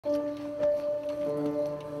The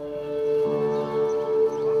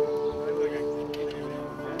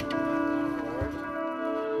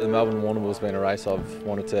Melbourne Warrnambool has been a race I've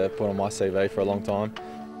wanted to put on my CV for a long time.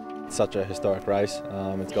 It's such a historic race.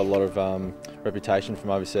 It's got a lot of reputation from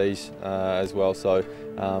overseas as well, so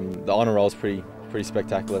the honour roll is pretty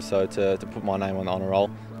spectacular, so to put my name on the honour roll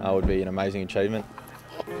would be an amazing achievement.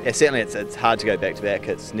 Yeah, certainly it's hard to go back to back.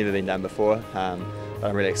 It's never been done before, but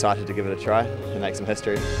I'm really excited to give it a try and make some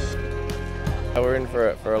history. We're in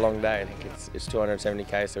for a long day. I think it's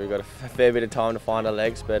 270k, so we've got a fair bit of time to find our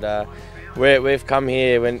legs, but we've come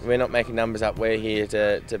here, we're not making numbers up, we're here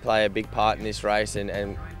to play a big part in this race,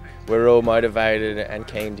 and we're all motivated and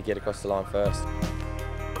keen to get across the line first.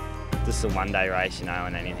 This is a one-day race, you know,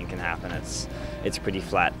 and anything can happen. It's pretty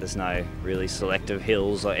flat. There's no really selective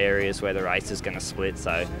hills or areas where the race is going to split,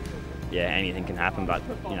 so yeah, anything can happen, but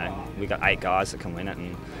you know, we've got 8 guys that can win it,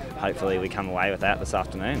 and hopefully we come away with that this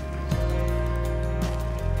afternoon.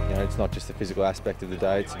 You know, it's not just the physical aspect of the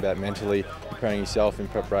day, it's about mentally preparing yourself in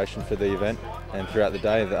preparation for the event, and throughout the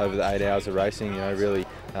day, over the 8 hours of racing, you know, really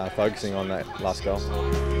focusing on that last goal. 3, 2,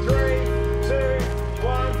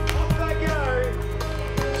 1, off they go!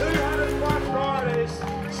 200+ riders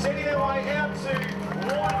setting their way out to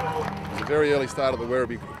Warrnambool. It's a very early start at the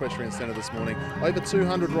Werribee Equestrian Centre this morning. Over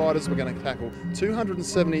 200 riders were going to tackle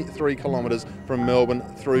 273 kilometres from Melbourne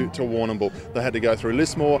through to Warrnambool. They had to go through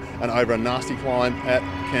Lismore and over a nasty climb at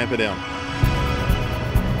Camperdown.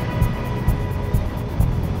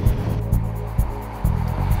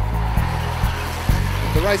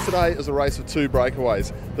 The race today is a race of 2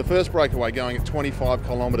 breakaways. The first breakaway going at 25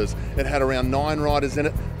 kilometres. It had around 9 riders in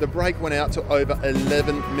it. The break went out to over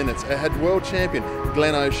 11 minutes. It had world champion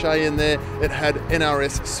Glenn O'Shea in there. It had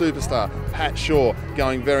NRS superstar Pat Shaw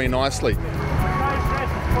going very nicely.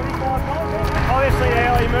 Obviously an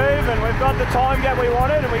early move, and we've got the time gap we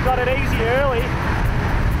wanted, and we got it easy early,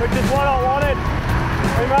 which is what I wanted.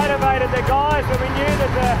 We motivated the guys, but we knew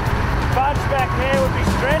that the bunch back there would be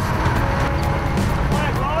stressed.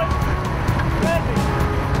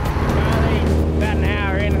 About an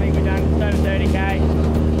hour in, I think we've done just over 30k.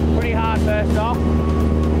 Pretty hard first off.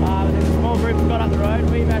 But then a small group got up the road.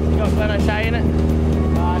 We've actually got Glenn O'Shea in it.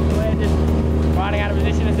 So we're just riding out of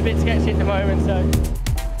position. It's a bit sketchy at the moment, so.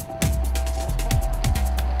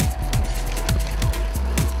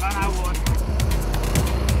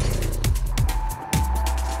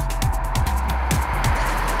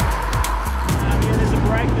 Yeah, there's a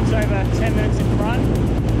break that's over 10 minutes in front,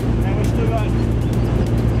 and we've still got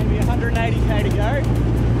 180k to go.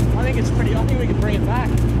 I think we can bring it back.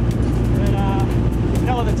 But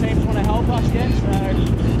none of the teams want to help us yet, so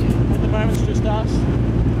at the moment it's just us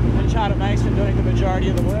and Charter Mason doing the majority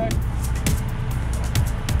of the work.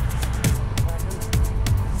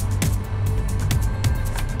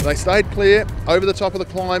 They stayed clear over the top of the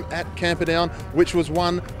climb at Camperdown, which was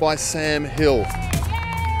won by Sam Hill.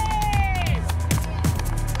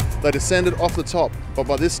 They descended off the top, but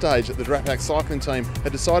by this stage the Drapac cycling team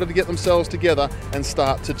had decided to get themselves together and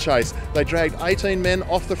start to chase. They dragged 18 men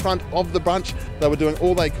off the front of the bunch. They were doing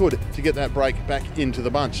all they could to get that break back into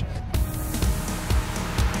the bunch.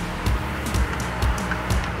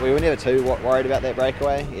 We were never too worried about that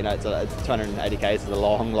breakaway. You know, it's 280 k's is a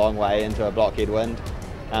long way into a block headwind.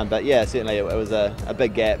 But yeah, certainly it was a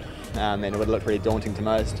big gap, and it would look pretty daunting to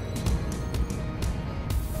most.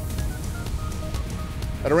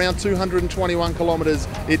 At around 221 kilometres,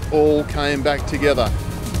 it all came back together.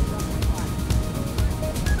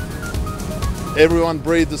 Everyone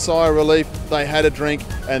breathed a sigh of relief, they had a drink,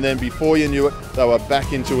 and then before you knew it, they were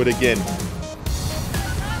back into it again.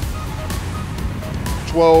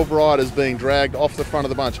 12 riders being dragged off the front of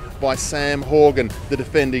the bunch by Sam Horgan, the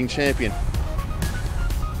defending champion.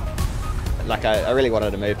 Like I really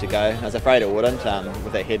wanted a move to go. I was afraid it wouldn't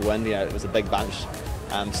with that headwind. You know, it was a big bunch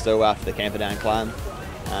still after the Camperdown climb.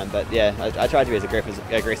 But yeah, I tried to be as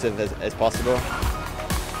aggressive as possible.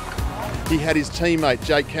 He had his teammate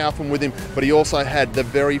Jake Kaufman with him, but he also had the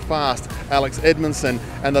very fast Alex Edmondson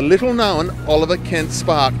and the little known Oliver Kent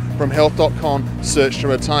Spark from Health.com Search to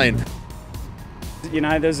Retain. You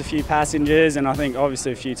know, there's a few passengers and I think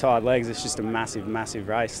obviously a few tired legs. It's just a massive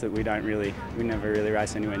race that we never really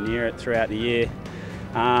race anywhere near it throughout the year.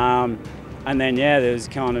 And then yeah, there's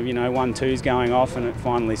kind of, you know, 1-2s going off, and it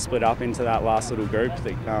finally split up into that last little group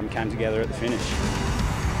that came together at the finish.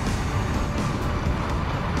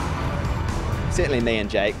 Certainly me and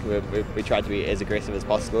Jake, we tried to be as aggressive as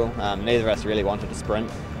possible. Neither of us really wanted to sprint.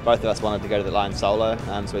 Both of us wanted to go to the line solo,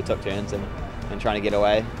 so we took turns and trying to get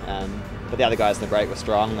away. But the other guys in the break were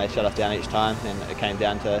strong. They shut us down each time, and it came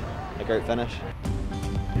down to a group finish.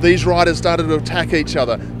 These riders started to attack each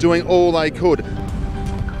other, doing all they could.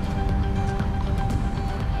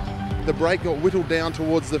 The break got whittled down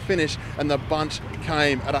towards the finish and the bunch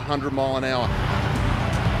came at 100 mile an hour.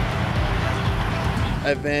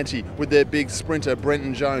 Avanti, with their big sprinter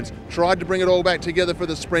Brenton Jones, tried to bring it all back together for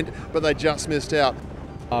the sprint, but they just missed out.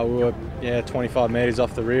 We were 25 metres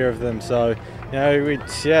off the rear of them, so we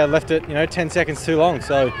left it 10 seconds too long,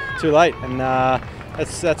 so too late, and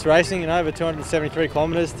that's racing. Over 273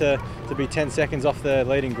 kilometres to be 10 seconds off the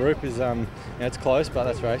leading group is it's close, but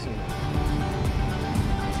that's racing.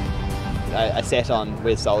 I sat on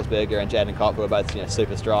Wes Salzberger and Jaden Kopp, who were both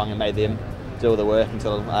super strong, and made them do all the work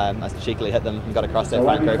until I cheekily hit them and got across that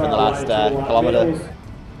front group in the last kilometre.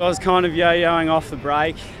 I was kind of yo-yoing off the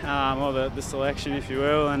break, or the selection, if you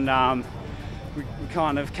will, and we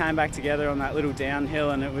kind of came back together on that little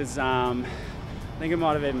downhill, and it was, I think it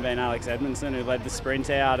might have even been Alex Edmondson who led the sprint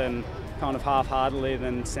out, and kind of half-heartedly,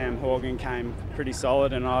 then Sam Horgan came pretty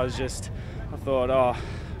solid, and I thought, oh,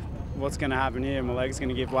 what's going to happen here? My leg's going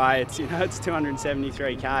to give way. It's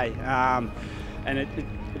 273k, and it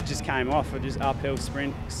just came off. Just uphill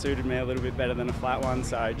sprint suited me a little bit better than a flat one,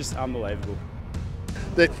 so just unbelievable.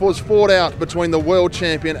 That was fought out between the world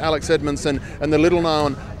champion Alex Edmondson and the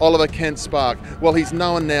little-known Oliver Kent-Spark. Well, he's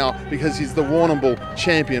known now because he's the Warrnambool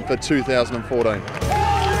champion for 2014.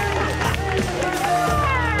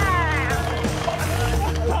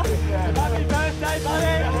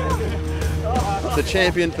 The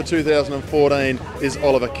champion for 2014 is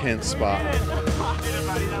Oliver Kent-Spark.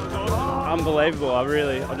 Unbelievable.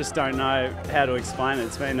 I just don't know how to explain it.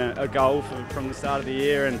 It's been a goal from the start of the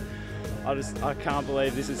year, and I can't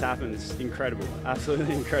believe this has happened. It's incredible,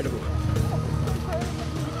 absolutely incredible.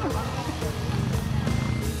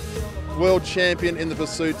 World champion in the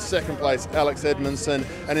pursuit, second place Alex Edmondson,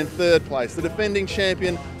 and in third place the defending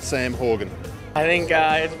champion Sam Horgan. I think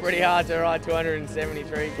it's pretty hard to ride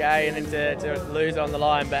 273k and then to lose on the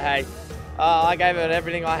line, but hey, I gave it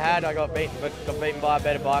everything I had. I got beaten by a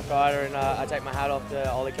better bike rider, and I take my hat off to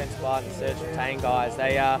Ollie Kent-Spark and Serge Tane guys.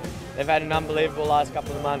 They've had an unbelievable last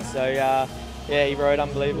couple of months, so yeah, he rode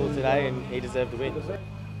unbelievable today and he deserved the win.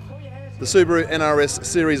 The Subaru NRS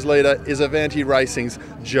series leader is Avanti Racing's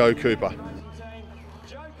Joe Cooper.